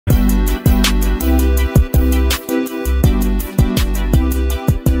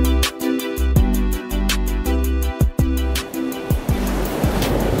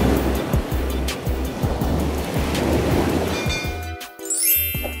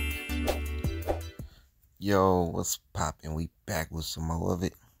Yo, what's poppin'? We back with some more of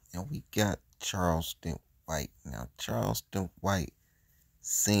it. And we got Charleston White. Now, Charleston White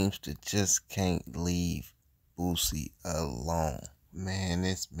seems to just can't leave Boosie alone. Man,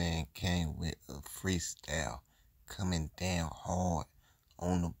 this man came with a freestyle coming down hard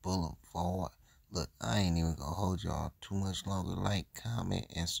on the boulevard. Look, I ain't even gonna hold y'all too much longer. Like, comment,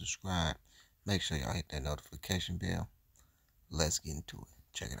 and subscribe. Make sure y'all hit that notification bell. Let's get into it.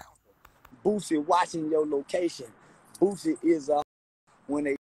 Check it out. Boosie watching your location. Boosie is when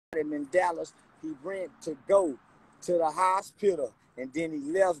they got him in Dallas, he ran to go to the hospital and then he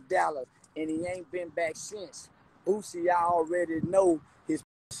left Dallas and he ain't been back since. Boosie, I already know his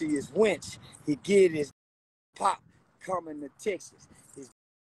pussy is winch. He get his pop coming to Texas. His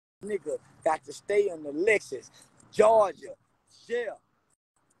nigga got to stay in the Lexus. Georgia, yeah.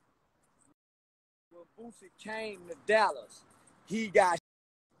 When Boosie came to Dallas, he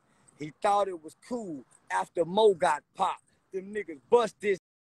thought it was cool after Mo got popped. Them niggas bust this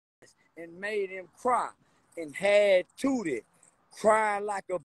and made him cry and had Tootie crying like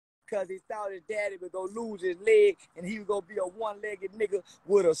a because he thought his daddy was going to lose his leg and he was going to be a one-legged nigga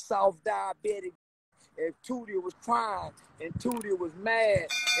with a soft diabetic. And Tootie was crying and Tootie was mad.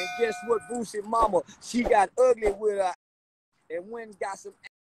 And guess what, Boosie mama, she got ugly with her and went and got some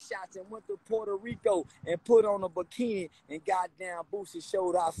shots and went to Puerto Rico and put on a bikini and goddamn Boosie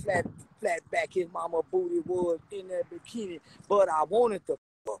showed how flat back his mama booty was in that bikini. But I wanted to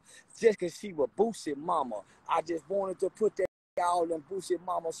just cause she was Boosie mama. I just wanted to put that all in Boosie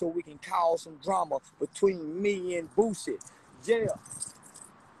mama so we can cause some drama between me and Boosie. Yeah.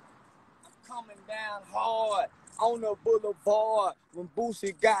 I'm coming down hard on the boulevard. When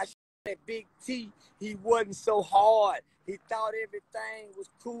Boosie got that big T, he wasn't so hard. He thought everything was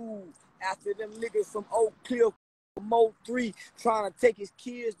cool after them niggas from Oak Cliff, Mo3, trying to take his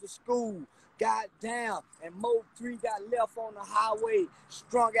kids to school. Goddamn, and Mo3 got left on the highway,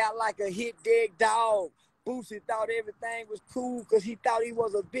 strung out like a hit dead dog. Boosie thought everything was cool because he thought he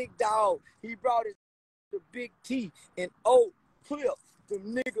was a big dog. He brought his the big T in Oak Cliff. The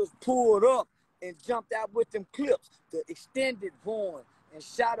niggas pulled up and jumped out with them clips, the extended horn, and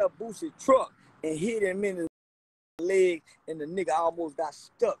shot up Boosie truck and hit him in the leg, and the nigga almost got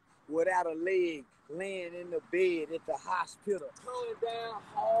stuck without a leg, laying in the bed at the hospital. Coming down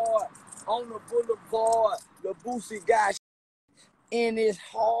hard on the boulevard. The Boosie got in his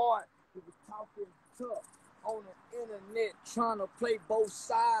heart. He was talking tough on the internet, trying to play both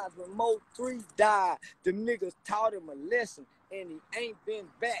sides. When Mo3 died, the niggas taught him a lesson, and he ain't been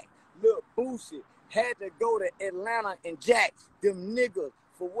back. Look, Boosie had to go to Atlanta and jack them niggas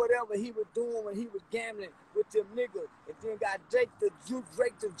for whatever he was doing when he was gambling with them niggas. And then got Drake the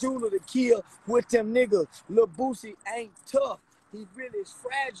Junior to kill with them niggas. Lil Boosie ain't tough. He really is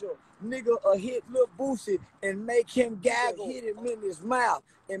fragile. Nigga hit Lil Boosie and make him gaggle. Hit him in his mouth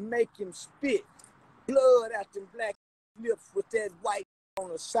and make him spit blood out them black lips with that white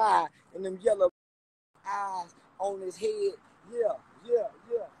on the side and them yellow eyes on his head. Yeah.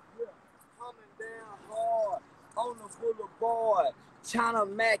 Coming down hard on the boulevard. China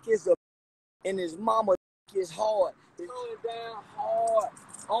Mac is a and his mama is hard. He's coming down hard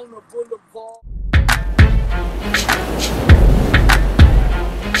on the boulevard.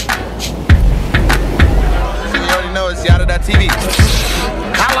 You already know it's Yada.TV.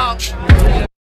 How long?